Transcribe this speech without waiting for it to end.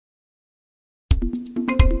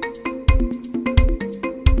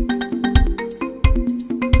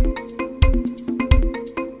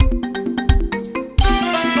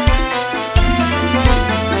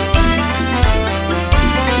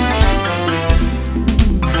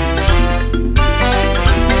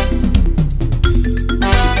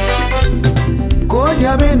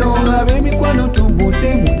Bano ab'emikwano tumbudde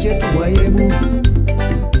mu kyetuwayebu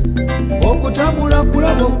okutambula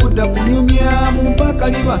kulaba okudda kunyumya mu mpaka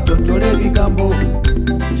libatottola ebigambo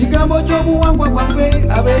kigambo ky'obuwangwa bwaffe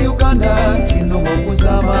ab'Uganda kino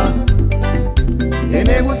okuzaama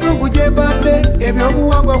ene buzungu gye mbadde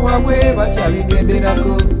ebyobuwangwa bwabwe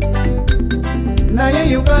bakyabigenderako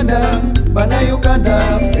naye Uganda bannayuganda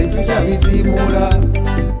ffe tukyabiziimuula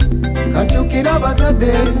kacukira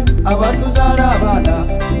abazadde abatuzaala abaana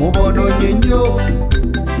mubonoonye nnyo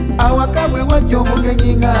awaka bwe wajja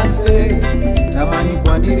omugenyi nga nze tamanyi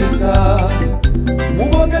kwaniriza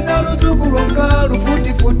mubogeza luzungu lwokka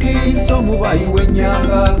lufutifuti so mubayi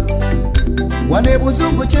w'ennyanga wane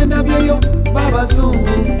buzungu kyendabyeyo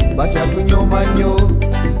babazungu bakyatunyooma nnyo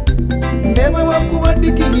ne bwe wakuba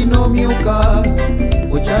dikini n'omyuka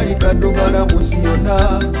okyali kaddugala munsi yonna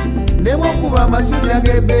ne bw'okuba amasuti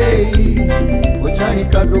ag'ebbeeyi okyali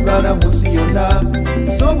kaddugala munsi yonna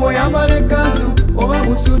so bw'oyambala ekkanzu oba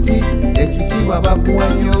busuti ekitiibwa bakuwa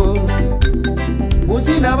nnyo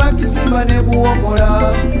buzina bakisimba ne buwogola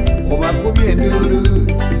obakubye enduulu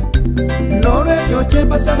n'olwekyo kye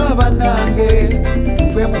mbasaba bannange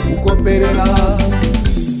tuve mu kukopperera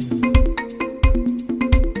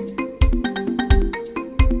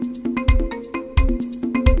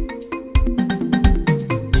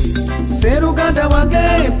Seruganda wange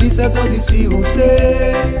empisa zo zisiuse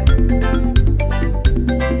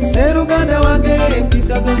Seruganda wange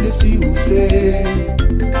empisa zo zisiuse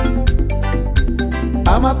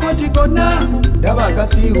amakoti gonna ndaba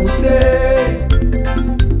gasiuse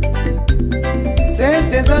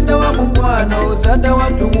sente zaddawa mukwano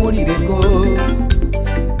zaddawa tumulireko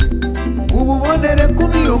ku bubonere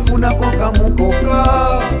 10 ofunako kamukoka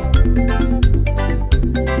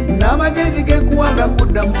n'amagezi g'ekuwaga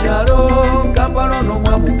kudda mu kyalo Kampala ono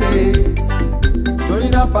mwamuke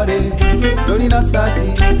tolina pale tolina saati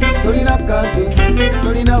tolina kanzu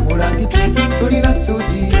tolina bulangiti tolina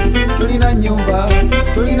suuti tolina nyumba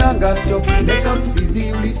tolina ngatto ne sokisi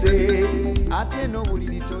ziyulise ate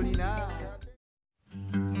n'obuliri tolina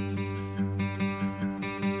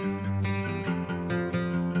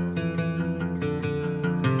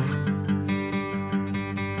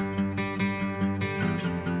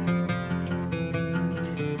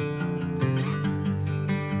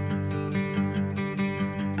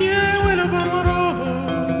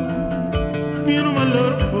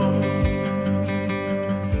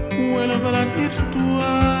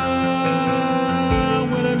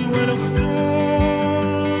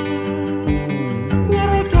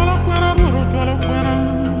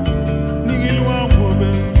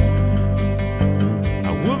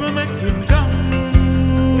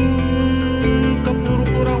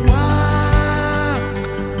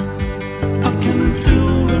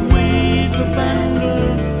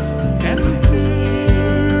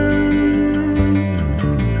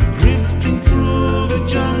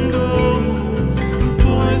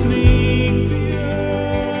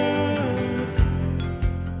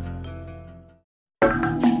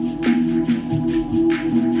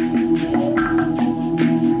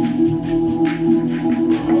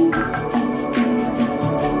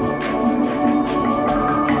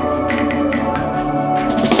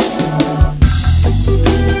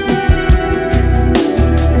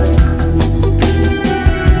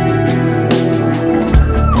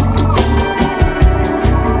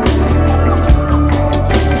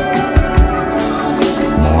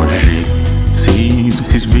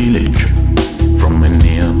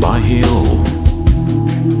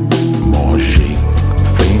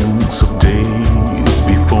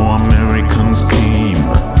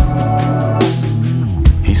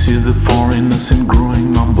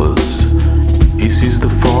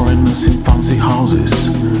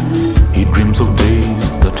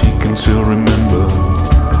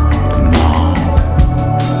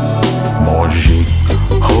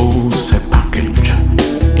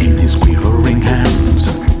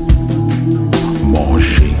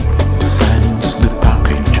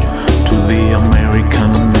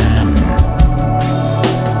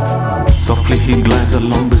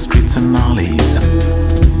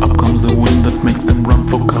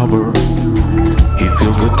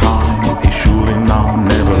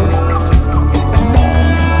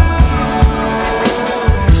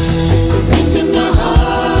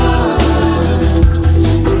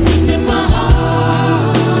my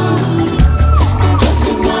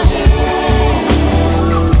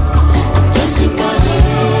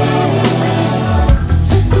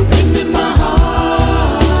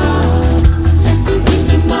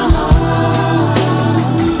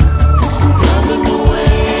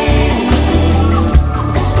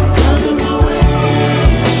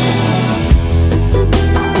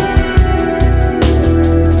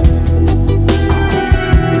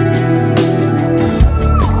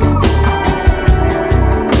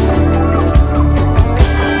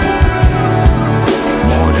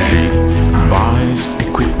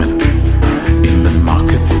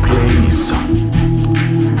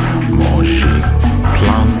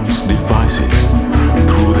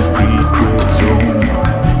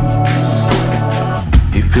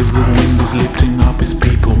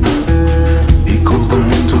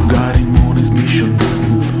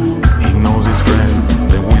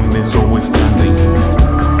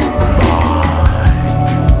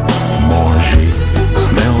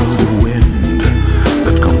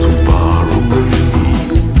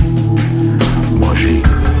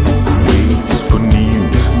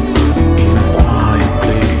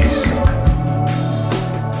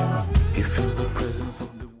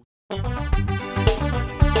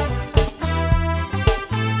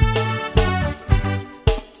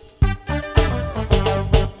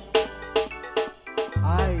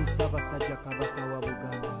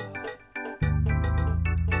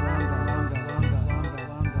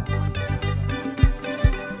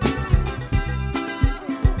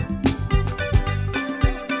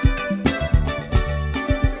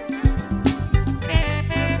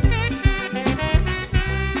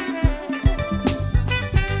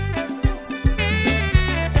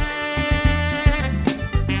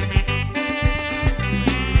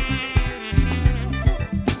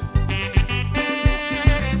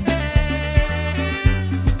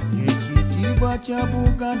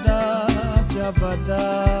Uganda kyavada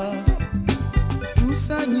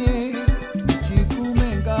tusanye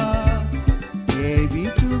tukikumenga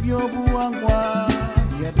ebintu by'obuwangwa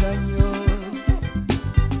byatanyo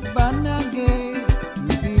banange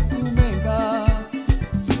tubikumenga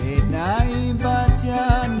senayimbatya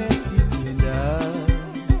nesitenda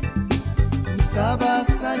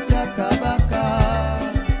Musabasajja Kabaka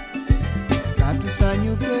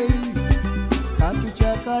katusanyukei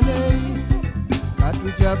katuchakalei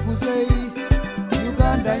katujaguzei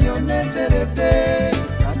Uganda yonna eteredde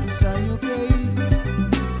katusanyukei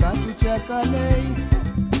katuchakalei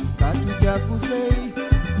katujaguzei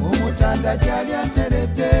omutanda gyali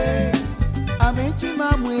ateredde ab'enkima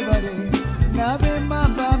mwebale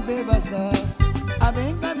n'ab'emmamba mbebaza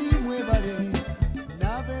ab'engabi mwebale